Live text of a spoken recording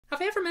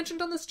have I ever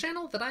mentioned on this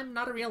channel that I'm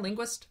not a real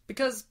linguist?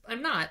 Because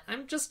I'm not.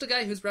 I'm just a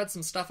guy who's read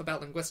some stuff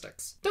about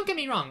linguistics. Don't get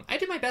me wrong, I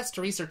do my best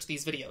to research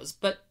these videos,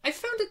 but I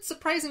found it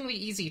surprisingly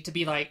easy to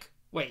be like,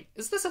 wait,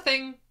 is this a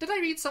thing? Did I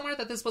read somewhere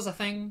that this was a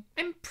thing?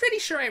 I'm pretty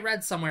sure I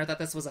read somewhere that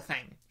this was a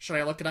thing. Should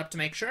I look it up to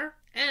make sure?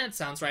 It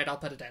sounds right, I'll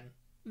put it in.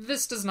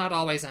 This does not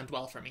always end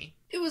well for me.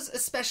 It was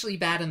especially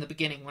bad in the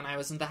beginning when I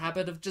was in the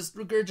habit of just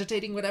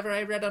regurgitating whatever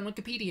I read on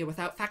Wikipedia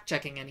without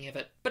fact-checking any of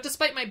it. But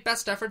despite my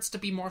best efforts to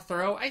be more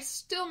thorough, I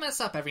still mess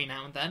up every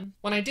now and then.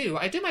 When I do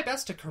my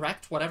best to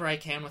correct whatever I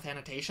can with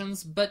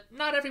annotations, but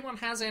not everyone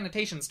has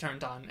annotations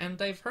turned on, and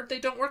I've heard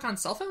they don't work on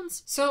cell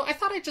phones. So I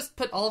thought I'd just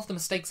put all of the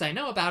mistakes I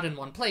know about in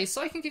one place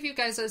so I can give you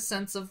guys a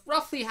sense of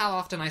roughly how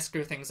often I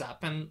screw things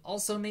up, and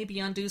also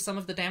maybe undo some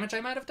of the damage I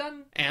might have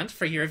done. And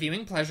for your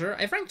viewing pleasure,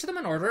 I've ranked them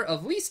in order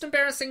of least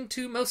embarrassing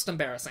to most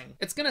embarrassing.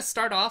 It's gonna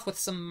start off with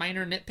some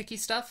minor nitpicky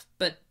stuff,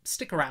 but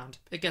stick around,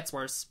 it gets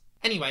worse.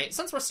 Anyway,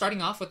 since we're starting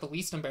off with the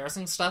least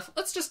embarrassing stuff,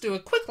 let's just do a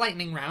quick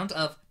lightning round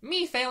of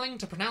me failing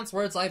to pronounce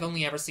words I've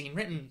only ever seen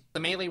written. The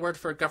Malay word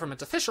for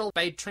government official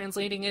by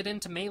translating it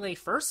into Malay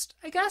first,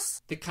 I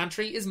guess? The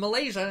country is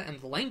Malaysia, and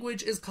the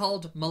language is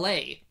called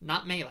Malay,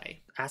 not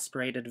Malay.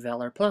 Aspirated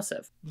velar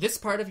plosive. This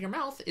part of your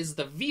mouth is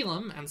the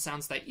velum, and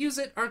sounds that use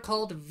it are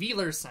called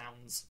velar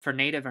sounds. For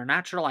native or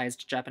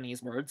naturalized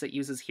Japanese words, it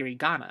uses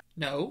hiragana.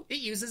 No, it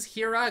uses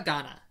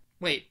hiragana.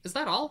 Wait, is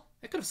that all?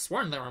 I could have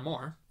sworn there were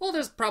more. Well,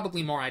 there's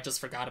probably more I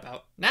just forgot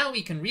about. Now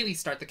we can really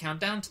start the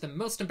countdown to the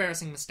most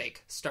embarrassing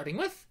mistake, starting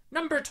with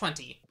number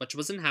 20. Which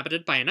was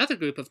inhabited by another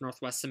group of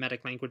Northwest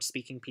Semitic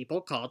language-speaking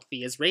people called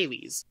the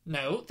Israelis.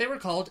 No, they were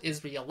called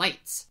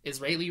Israelites.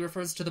 Israeli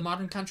refers to the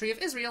modern country of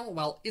Israel,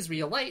 while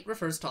Israelite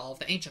refers to all of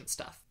the ancient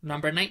stuff.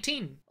 Number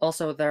 19.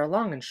 Also, there are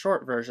long and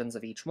short versions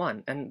of each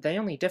one, and they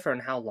only differ in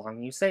how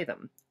long you say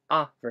them.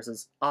 Ah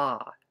versus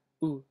ah,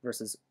 oo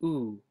versus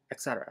oo,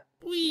 etc.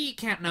 We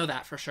can't know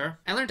that for sure.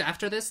 I learned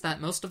after this that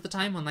most of the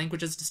time when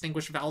languages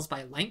distinguish vowels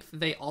by length,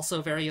 they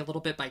also vary a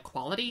little bit by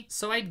quality,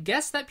 so I'd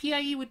guess that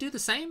PIE would do the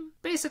same.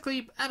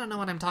 Basically, I don't know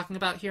what I'm talking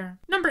about here.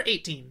 Number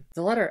 18.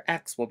 The letter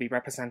X will be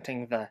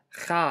representing the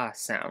cha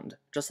sound,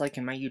 just like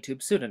in my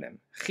YouTube pseudonym,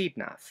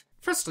 Khidnaf.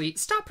 Firstly,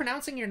 stop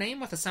pronouncing your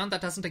name with a sound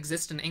that doesn't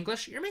exist in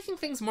English. You're making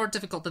things more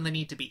difficult than they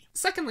need to be.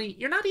 Secondly,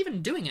 you're not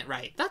even doing it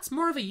right. That's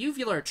more of a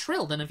uvular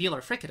trill than a velar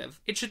fricative.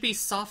 It should be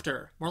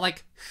softer, more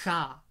like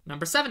cha.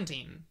 Number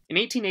 17. In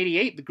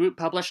 1888, the group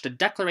published a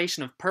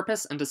declaration of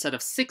purpose and a set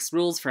of 6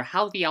 rules for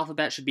how the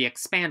alphabet should be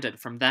expanded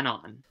from then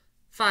on.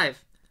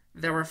 5.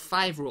 There were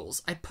 5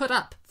 rules. I put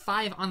up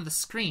 5 on the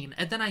screen,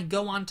 and then I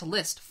go on to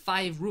list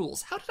 5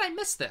 rules. How did I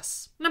miss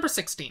this? Number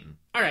 16.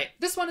 Alright,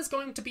 this one is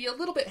going to be a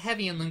little bit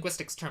heavy in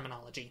linguistics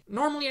terminology.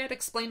 Normally I'd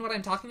explain what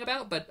I'm talking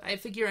about, but I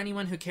figure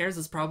anyone who cares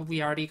is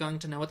probably already going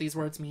to know what these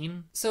words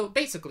mean. So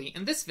basically,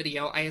 in this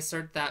video, I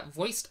assert that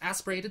voiced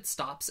aspirated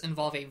stops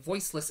involve a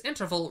voiceless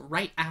interval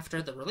right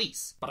after the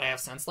release. But I have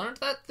since learned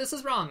that this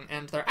is wrong,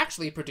 and they're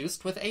actually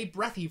produced with a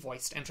breathy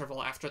voiced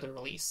interval after the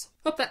release.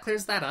 Hope that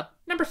clears that up.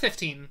 Number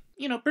 15.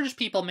 You know, British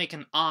people make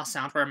an ah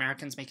sound where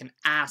Americans make an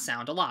ah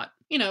sound a lot.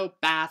 You know,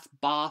 bath,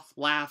 both,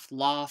 laugh,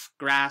 loft,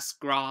 grass,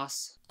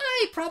 gross.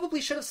 I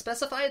probably should have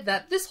specified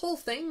that this whole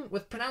thing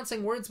with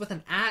pronouncing words with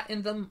an a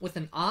in them with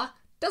an ah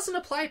doesn't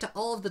apply to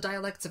all of the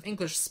dialects of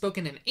English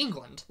spoken in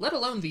England, let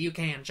alone the UK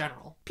in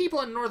general.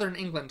 People in northern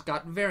England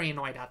got very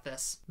annoyed at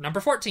this. Number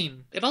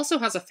 14. It also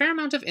has a fair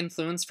amount of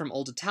influence from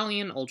Old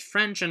Italian, Old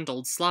French, and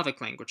Old Slavic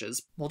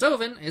languages.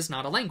 Moldovan is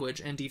not a language,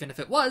 and even if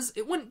it was,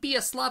 it wouldn't be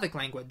a Slavic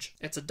language.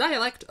 It's a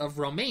dialect of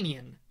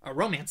Romanian, a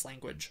Romance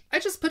language. I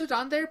just put it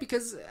on there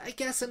because I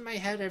guess in my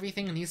head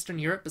everything in Eastern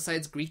Europe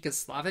besides Greek is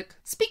Slavic.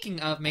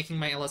 Speaking of making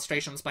my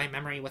illustrations by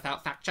memory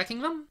without fact-checking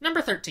them,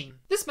 number 13.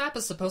 This map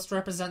is supposed to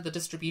represent the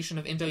distribution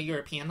of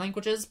Indo-European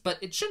languages, but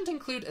it shouldn't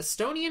include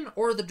Estonian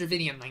or the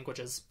Dravidian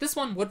languages. This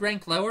one would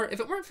rank lower if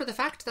it weren't for the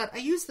fact that I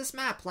use this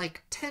map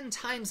like 10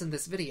 times in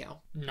this video.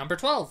 Number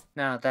 12.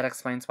 Now, that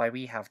explains why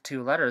we have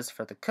 2 letters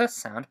for the k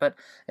sound, but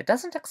it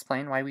doesn't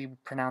explain why we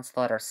pronounce the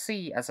letter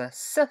C as a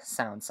s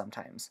sound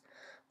sometimes.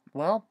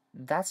 Well,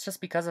 that's just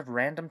because of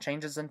random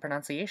changes in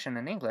pronunciation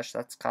in English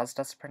that's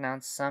caused us to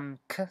pronounce some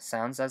k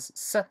sounds as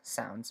s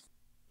sounds.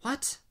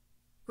 What?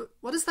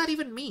 What does that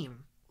even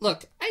mean?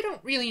 Look, I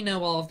don't really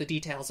know all of the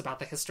details about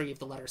the history of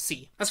the letter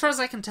C. As far as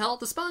I can tell,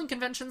 the spelling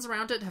conventions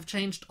around it have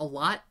changed a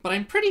lot, but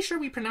I'm pretty sure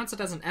we pronounce it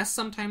as an S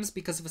sometimes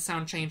because of a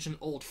sound change in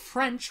Old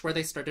French, where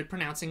they started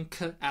pronouncing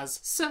k as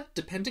s,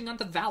 depending on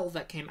the vowel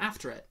that came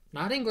after it.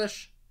 Not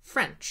English,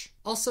 French.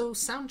 Also,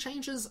 sound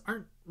changes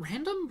aren't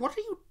random? What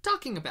are you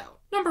talking about?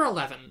 Number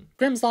 11.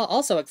 Grimm's Law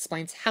also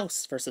explains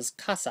house versus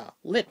casa,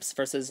 lips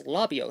versus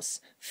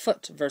labios,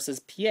 foot versus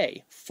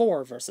pie,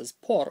 for versus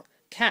por,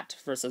 cat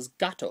versus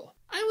gato.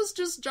 I was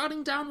just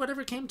jotting down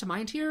whatever came to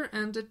mind here,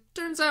 and it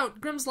turns out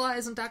Grimm's Law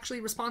isn't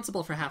actually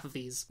responsible for half of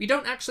these. We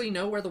don't actually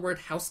know where the word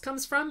house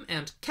comes from,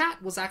 and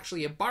cat was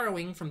actually a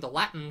borrowing from the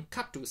Latin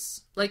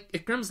catus. Like,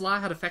 if Grimm's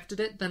Law had affected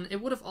it, then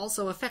it would have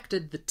also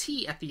affected the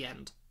T at the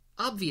end.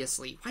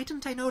 Obviously, why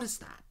didn't I notice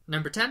that?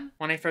 Number 10.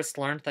 When I first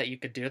learned that you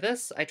could do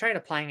this, I tried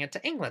applying it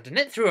to England, and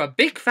it threw a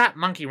big fat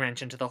monkey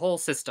wrench into the whole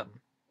system.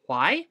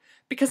 Why?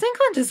 Because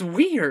England is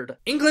weird.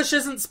 English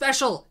isn't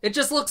special. It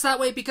just looks that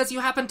way because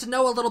you happen to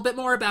know a little bit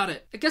more about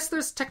it. I guess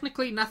there's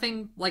technically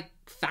nothing,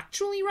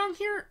 factually wrong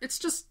here. It's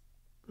just...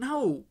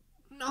 No.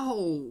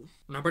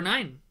 Number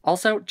 9.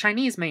 Also,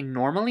 Chinese may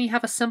normally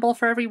have a symbol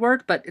for every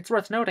word, but it's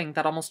worth noting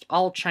that almost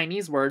all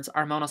Chinese words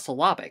are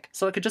monosyllabic,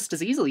 so it could just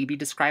as easily be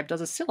described as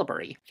a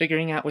syllabary.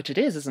 Figuring out which it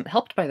is isn't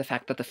helped by the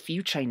fact that the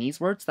few Chinese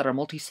words that are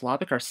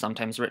multisyllabic are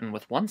sometimes written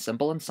with one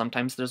symbol, and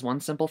sometimes there's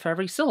one symbol for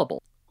every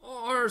syllable.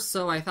 Or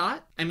so I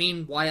thought. I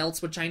mean, why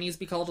else would Chinese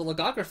be called a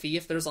logography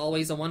if there's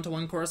always a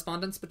one-to-one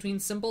correspondence between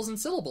symbols and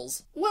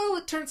syllables? Well,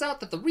 it turns out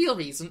that the real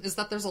reason is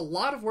that there's a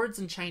lot of words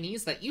in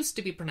Chinese that used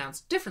to be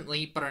pronounced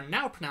differently, but are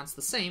now pronounced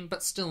the same,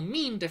 but still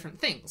mean different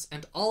things,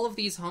 and all of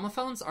these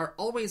homophones are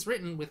always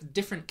written with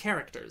different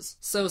characters.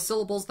 So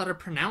syllables that are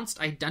pronounced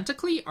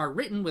identically are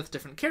written with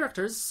different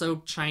characters, so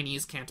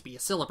Chinese can't be a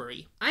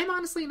syllabary. I'm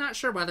honestly not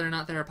sure whether or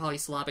not there are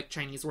polysyllabic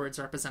Chinese words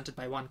represented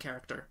by one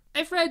character.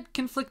 I've read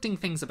conflicting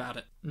things about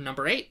it.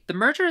 Number 8. The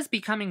merger is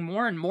becoming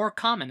more and more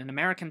common in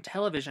American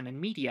television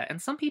and media,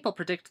 and some people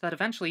predict that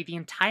eventually the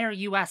entire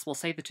US will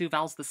say the two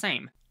vowels the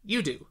same.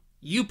 You do.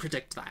 You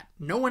predict that.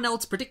 No one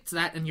else predicts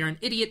that, and you're an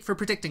idiot for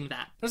predicting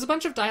that. There's a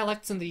bunch of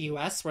dialects in the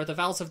US where the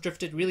vowels have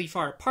drifted really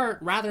far apart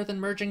rather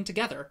than merging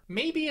together.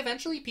 Maybe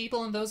eventually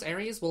people in those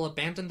areas will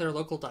abandon their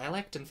local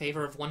dialect in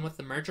favor of one with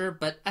the merger,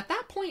 but at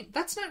that point,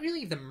 that's not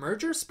really the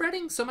merger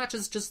spreading so much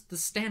as just the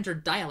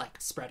standard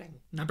dialect spreading.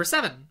 Number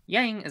 7.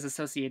 Yang is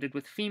associated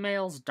with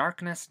females,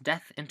 darkness,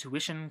 death,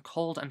 intuition,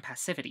 cold, and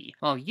passivity,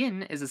 while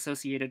yin is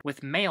associated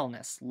with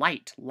maleness,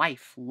 light,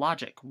 life,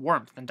 logic,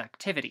 warmth, and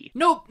activity.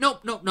 Nope.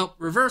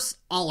 Reverse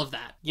all of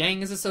that.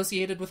 Yang is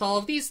associated with all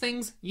of these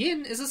things,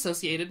 yin is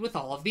associated with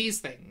all of these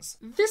things.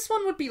 This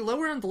one would be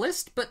lower on the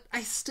list, but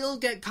I still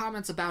get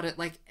comments about it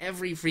like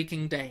every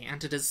freaking day,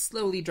 and it is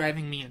slowly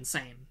driving me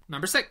insane.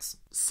 Number 6.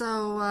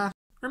 So,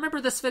 remember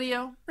this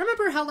video?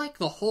 Remember how,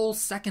 the whole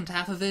second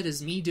half of it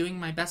is me doing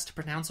my best to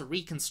pronounce a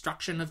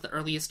reconstruction of the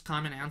earliest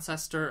common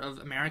ancestor of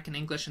American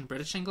English and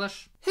British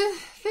English?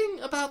 Thing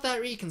about that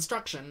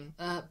reconstruction,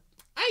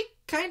 I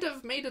kind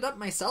of made it up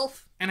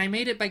myself, and I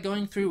made it by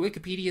going through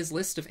Wikipedia's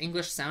list of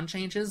English sound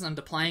changes and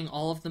applying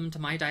all of them to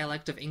my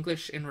dialect of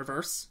English in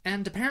reverse.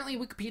 And apparently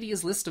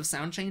Wikipedia's list of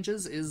sound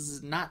changes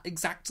is not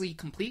exactly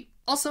complete.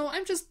 Also,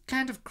 I'm just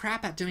kind of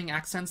crap at doing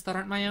accents that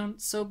aren't my own,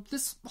 so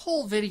this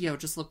whole video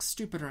just looks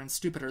stupider and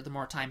stupider the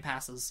more time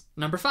passes.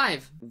 Number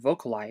 5.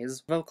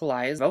 Vocalize,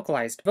 vocalize,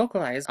 vocalized,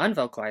 vocalize,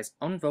 unvocalized,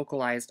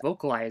 unvocalized,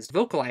 vocalized,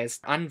 vocalized,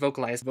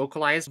 unvocalized,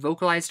 vocalized,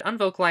 vocalized,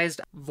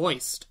 unvocalized,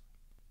 voiced.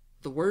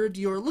 The word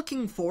you're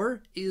looking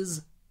for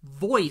is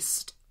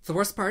voiced. The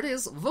worst part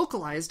is,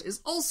 vocalized is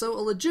also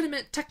a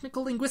legitimate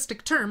technical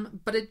linguistic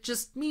term, but it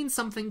just means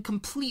something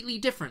completely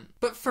different.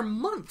 But for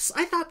months,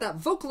 I thought that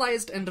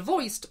vocalized and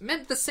voiced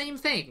meant the same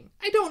thing.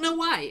 I don't know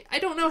why. I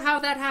don't know how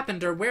that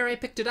happened or where I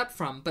picked it up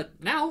from,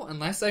 but now,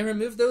 unless I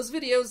remove those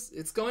videos,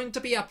 it's going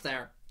to be up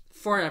there.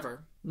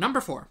 Forever.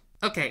 Number 4.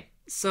 Okay,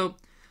 so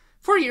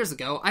 4 years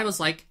ago, I was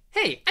like,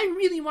 hey, I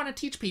really want to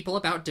teach people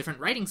about different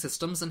writing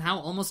systems and how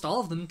almost all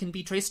of them can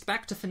be traced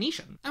back to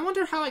Phoenician. I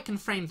wonder how I can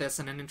frame this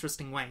in an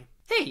interesting way.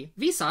 Hey,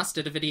 Vsauce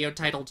did a video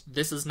titled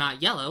This Is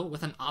Not Yellow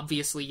with an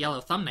obviously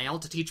yellow thumbnail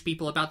to teach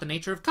people about the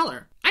nature of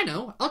color. I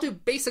know, I'll do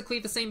basically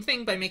the same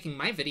thing by making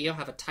my video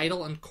have a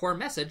title and core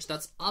message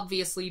that's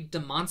obviously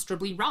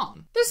demonstrably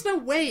wrong. There's no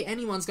way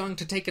anyone's going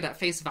to take it at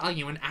face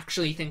value and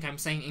actually think I'm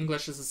saying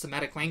English is a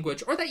Semitic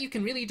language, or that you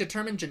can really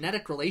determine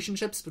genetic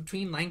relationships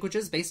between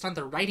languages based on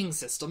their writing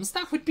systems.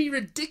 That would be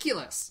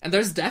ridiculous. And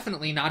there's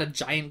definitely not a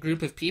giant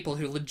group of people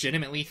who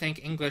legitimately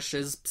think English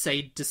is,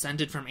 say,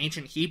 descended from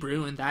ancient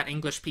Hebrew and that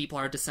English people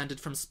are descended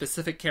from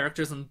specific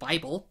characters in the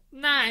Bible.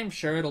 Nah, I'm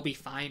sure it'll be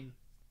fine.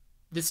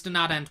 This did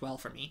not end well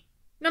for me.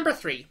 Number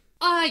 3.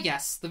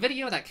 Yes, the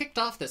video that kicked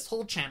off this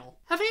whole channel.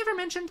 Have I ever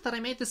mentioned that I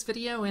made this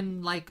video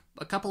in,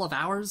 a couple of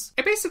hours?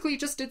 I basically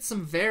just did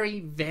some very,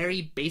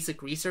 very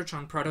basic research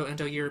on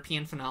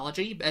Proto-Indo-European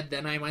phonology, and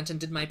then I went and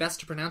did my best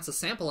to pronounce a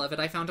sample of it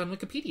I found on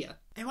Wikipedia.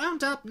 I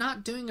wound up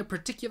not doing a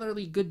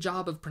particularly good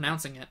job of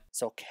pronouncing it.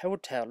 So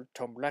Kautel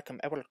Tom Reckham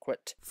ever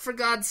quit. For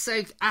God's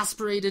sake,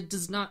 aspirated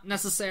does not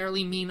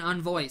necessarily mean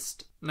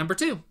unvoiced. Number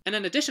 2. And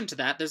in addition to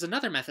that, there's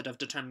another method of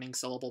determining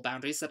syllable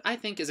boundaries that I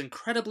think is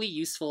incredibly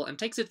useful and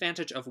takes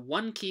advantage of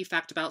one key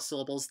fact about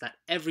syllables that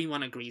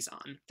everyone agrees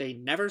on. They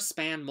never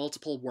span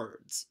multiple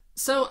words.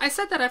 So I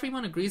said that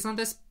everyone agrees on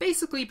this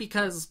basically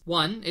because,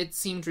 1, it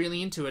seemed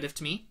really intuitive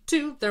to me,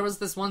 2, there was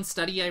this one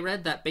study I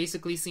read that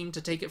basically seemed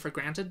to take it for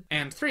granted,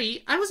 and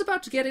 3, I was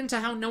about to get into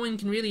how no one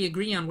can really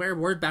agree on where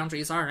word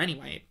boundaries are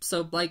anyway,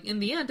 so, in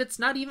the end, it's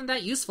not even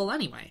that useful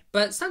anyway.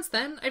 But since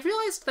then, I've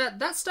realized that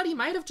that study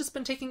might have just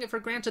been taking it for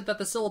granted that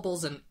the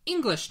syllables in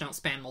English don't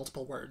span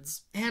multiple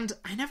words. And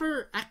I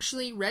never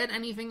actually read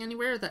anything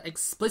anywhere that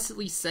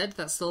explicitly said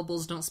that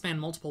syllables don't span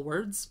multiple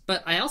words,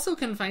 but I also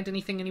couldn't find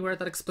anything anywhere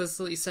that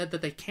explicitly said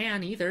that they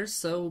can either,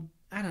 so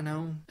I don't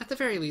know. At the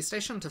very least, I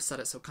shouldn't have said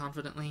it so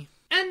confidently.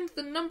 And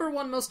the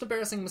 #1 most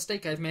embarrassing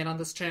mistake I've made on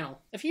this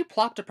channel. If you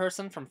plopped a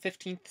person from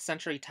 15th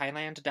century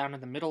Thailand down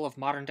in the middle of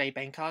modern day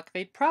Bangkok,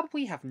 they'd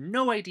probably have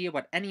no idea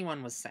what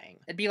anyone was saying.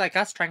 It'd be like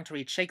us trying to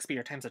read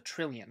Shakespeare times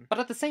 1,000,000,000. But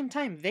at the same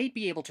time, they'd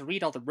be able to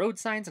read all the road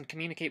signs and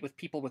communicate with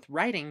people with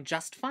writing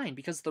just fine,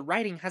 because the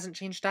writing hasn't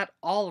changed at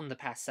all in the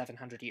past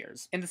 700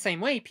 years. In the same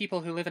way,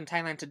 people who live in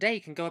Thailand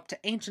today can go up to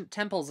ancient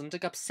temples and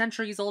dig up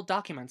centuries-old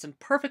documents and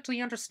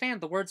perfectly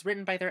understand the words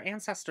written by their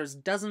ancestors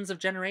dozens of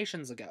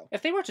generations ago.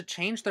 If they were to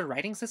change their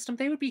writing system,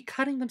 they would be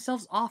cutting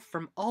themselves off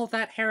from all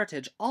that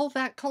heritage, all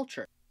that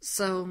culture.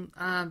 So,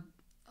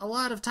 a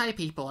lot of Thai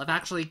people have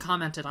actually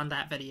commented on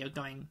that video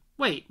going,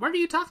 wait, what are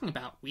you talking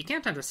about? We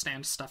can't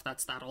understand stuff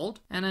that's that old.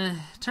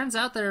 And turns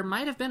out there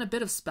might have been a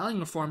bit of spelling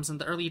reforms in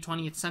the early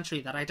 20th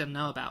century that I didn't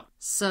know about.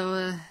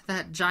 So,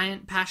 that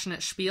giant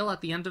passionate spiel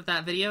at the end of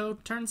that video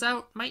turns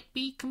out might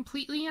be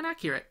completely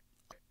inaccurate.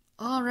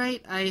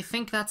 Alright, I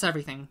think that's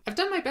everything. I've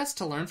done my best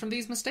to learn from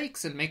these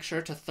mistakes and make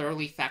sure to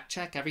thoroughly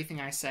fact-check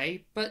everything I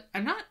say, but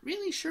I'm not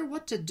really sure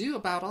what to do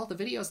about all the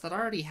videos that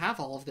already have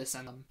all of this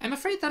in them. I'm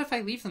afraid that if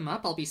I leave them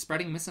up, I'll be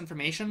spreading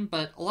misinformation,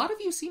 but a lot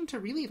of you seem to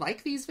really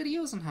like these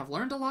videos and have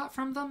learned a lot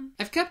from them.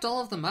 I've kept all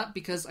of them up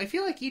because I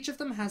feel like each of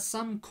them has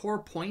some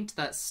core point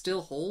that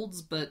still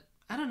holds, but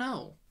I don't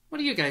know. What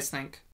do you guys think?